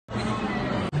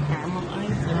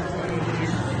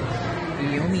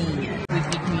yummy.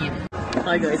 Krispy Kreme.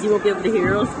 Hi guys, you won't be able to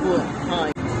hear us, but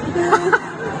hi.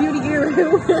 Beauty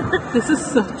guru. This is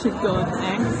such a good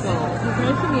angle. You're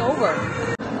making me over.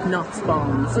 Not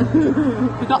spawns.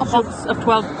 We got a box of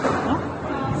 12.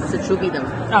 It's a chubby though.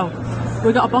 Oh,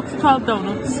 we got a box of 12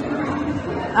 donuts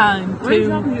and Why are you two.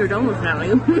 dropping your donuts now? We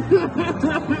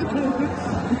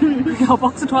got a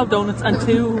box of 12 donuts and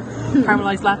 2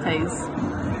 caramelized lattes.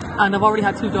 And I've already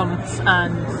had 2 donuts,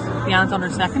 and Leanne's on her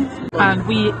second. And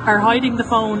we are hiding the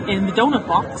phone in the donut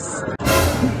box.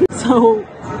 So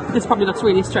this probably looks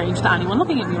really strange to anyone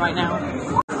looking at me right now.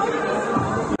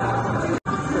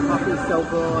 The coffee's so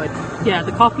good. Yeah,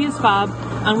 the coffee is fab,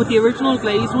 and with the original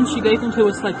glaze one, she gave them to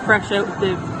us like fresh out of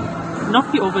the,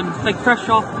 not the oven, like fresh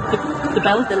off the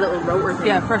belt. The little rotor thing.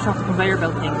 Yeah, fresh off the conveyor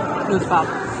belt thing. It was fab.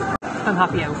 I'm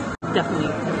happy out, definitely.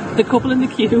 The couple in the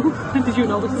queue, did you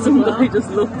notice as well? I just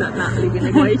looked at Natalie being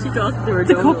like, why is she talking to her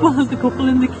The donuts? couple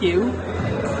in the queue.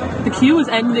 The queue is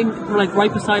ending like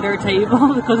right beside our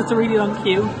table because it's a really long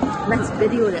queue. Let's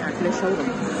video it and let's show them.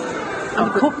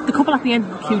 And the couple at the end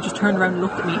of the queue just turned around and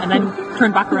looked at me, and then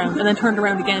turned back around, and then turned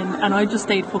around again, and I just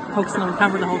stayed focusing on the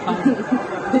camera the whole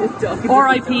time.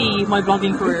 R.I.P. my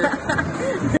vlogging career.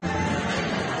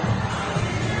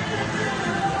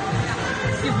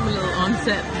 Give them a little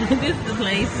onset. This is the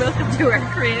place. Welcome to our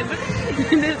crib.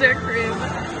 This is our crib.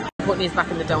 Putting these back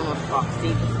in the donut box.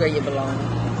 See, this is where you belong.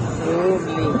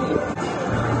 Lovely.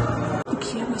 The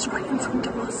queue is right in front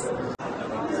of us.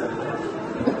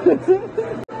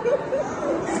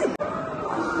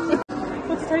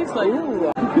 What's it taste like?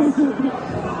 Ooh.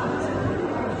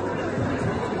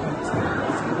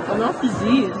 I'm not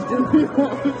diseased.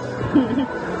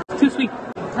 Too sweet.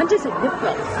 I'm just a lip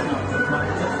gloss.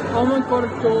 Oh my god,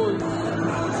 it does.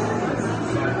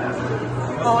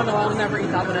 Oh no, I'll never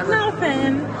eat that one ever.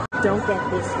 Nothing. Don't get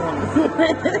this one.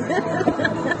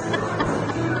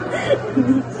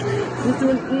 This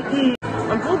one,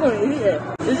 I'm still going to eat it.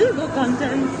 Is it good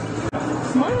content?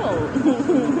 Smile.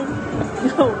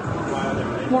 No.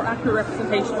 More accurate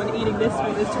representation when eating this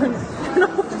one is turned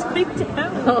upside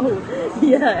down. Oh,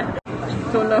 yeah.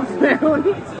 Turned around,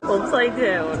 upside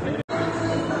down.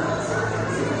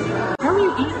 How are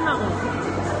you eating that one?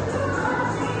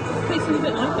 Tastes a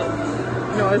bit like it.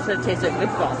 No, I said it tastes like lip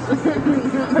gloss.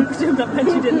 I presume that meant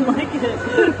you didn't like it.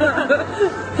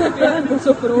 Yeah, goes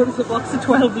up and orders a box of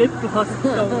 12 lip gloss.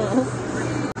 So,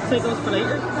 save those for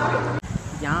later.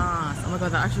 Yes. Oh my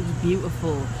god, that actually was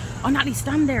beautiful. Oh, Natalie,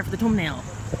 stand there for the thumbnail.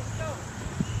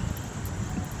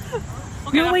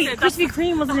 Okay, No, wait, it. Krispy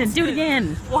Kreme wasn't it? Do it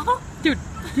again. What? Do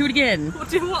it again.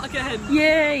 Do what again?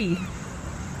 Yay.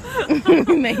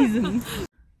 Amazing.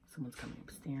 Someone's coming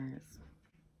upstairs.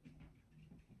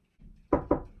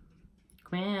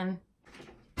 Come in.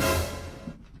 Are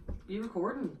you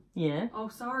recording? Yeah. Oh,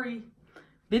 sorry.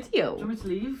 Video. Do you want me to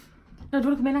leave? No, do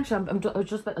you want to come in actually?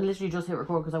 I literally just hit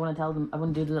record because I want to tell them, I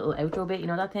want to do the little outro bit, you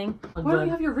know that thing? Why don't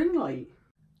you have your ring light?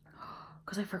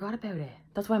 Because I forgot about it.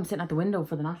 That's why I'm sitting at the window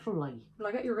for the natural light. Will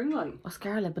I get your ring light? Oh,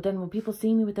 Scarlett, but then will people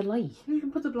see me with the light? You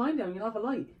can put the blind down, you'll have a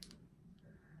light.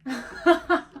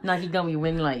 Not you got me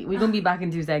ring light. We're going to be back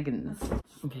in 2 seconds.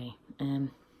 Okay,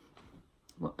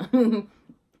 what?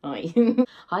 Hi.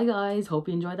 Hi guys, hope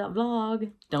you enjoyed that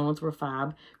vlog. Donuts were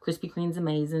fab. Krispy Kreme's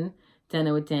amazing. 10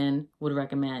 out of 10 would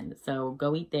recommend. So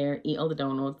go eat there, eat all the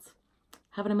donuts.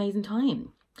 Have an amazing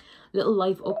time. Little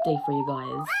life update for you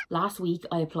guys. Last week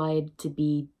I applied to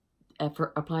be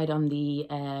applied on the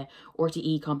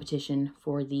RTÉ competition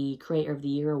for the Creator of the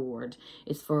Year award.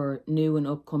 It's for new and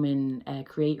upcoming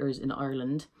creators in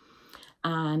Ireland.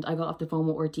 And I got off the phone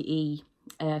with RTÉ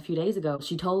a few days ago.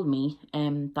 She told me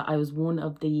that I was one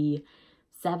of the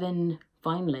 7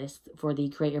 finalists for the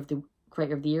Creator of the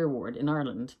Year award in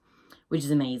Ireland, which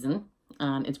is amazing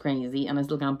and it's crazy and I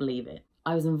still can't believe it.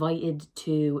 I was invited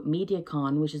to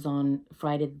Mediacon, which is on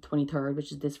Friday the 23rd,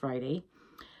 which is this Friday.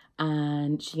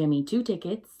 And she gave me 2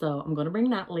 tickets, so I'm going to bring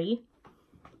Natalie.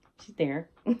 She's there.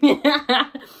 I'm going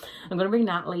to bring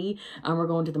Natalie, and we're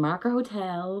going to the Marker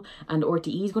Hotel, and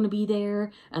RTE is going to be there,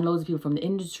 and loads of people from the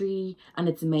industry, and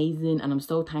it's amazing, and I'm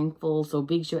so thankful. So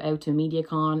big shout out to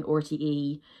Mediacon,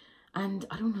 RTE, and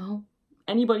I don't know,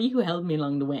 anybody who helped me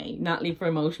along the way. Natalie for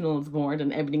emotional support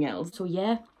and everything else. So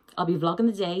yeah, I'll be vlogging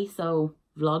the day, so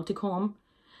vlog to come.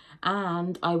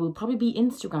 And I will probably be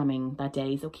Instagramming that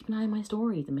day, so keep an eye on my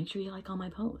stories and make sure you like all my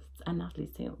posts, and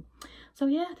Natalie's too. So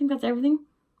yeah, I think that's everything.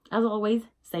 As always,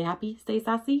 stay happy, stay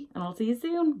sassy, and I'll see you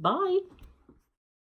soon. Bye!